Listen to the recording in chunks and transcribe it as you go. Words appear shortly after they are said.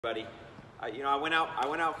Buddy, I went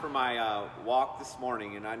out for my walk this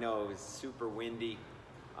morning, and I know it was super windy,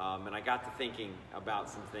 and I got to thinking about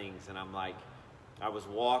some things, and I'm like, I was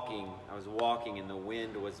walking, and the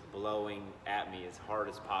wind was blowing at me as hard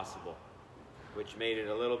as possible, which made it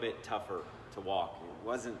a little bit tougher to walk. It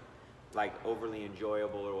wasn't like overly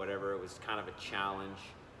enjoyable or whatever. It was kind of a challenge,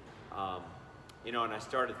 and I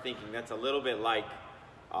started thinking that's a little bit like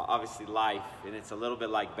obviously life, and it's a little bit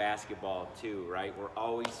like basketball too, right? We're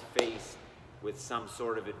always faced with some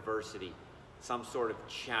sort of adversity, some sort of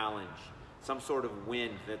challenge, some sort of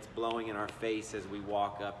wind that's blowing in our face as we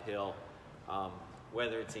walk uphill,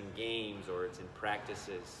 whether it's in games or it's in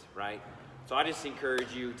practices, right? So I just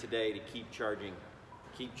encourage you today to keep charging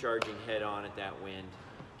head on at that wind,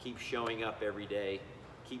 keep showing up every day,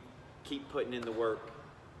 keep putting in the work,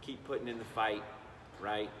 keep putting in the fight,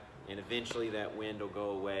 right? And eventually that wind will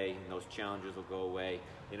go away, and those challenges will go away,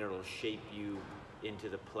 and it'll shape you into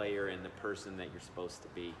the player and the person that you're supposed to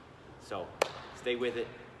be. So stay with it,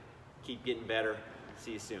 keep getting better.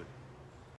 See you soon.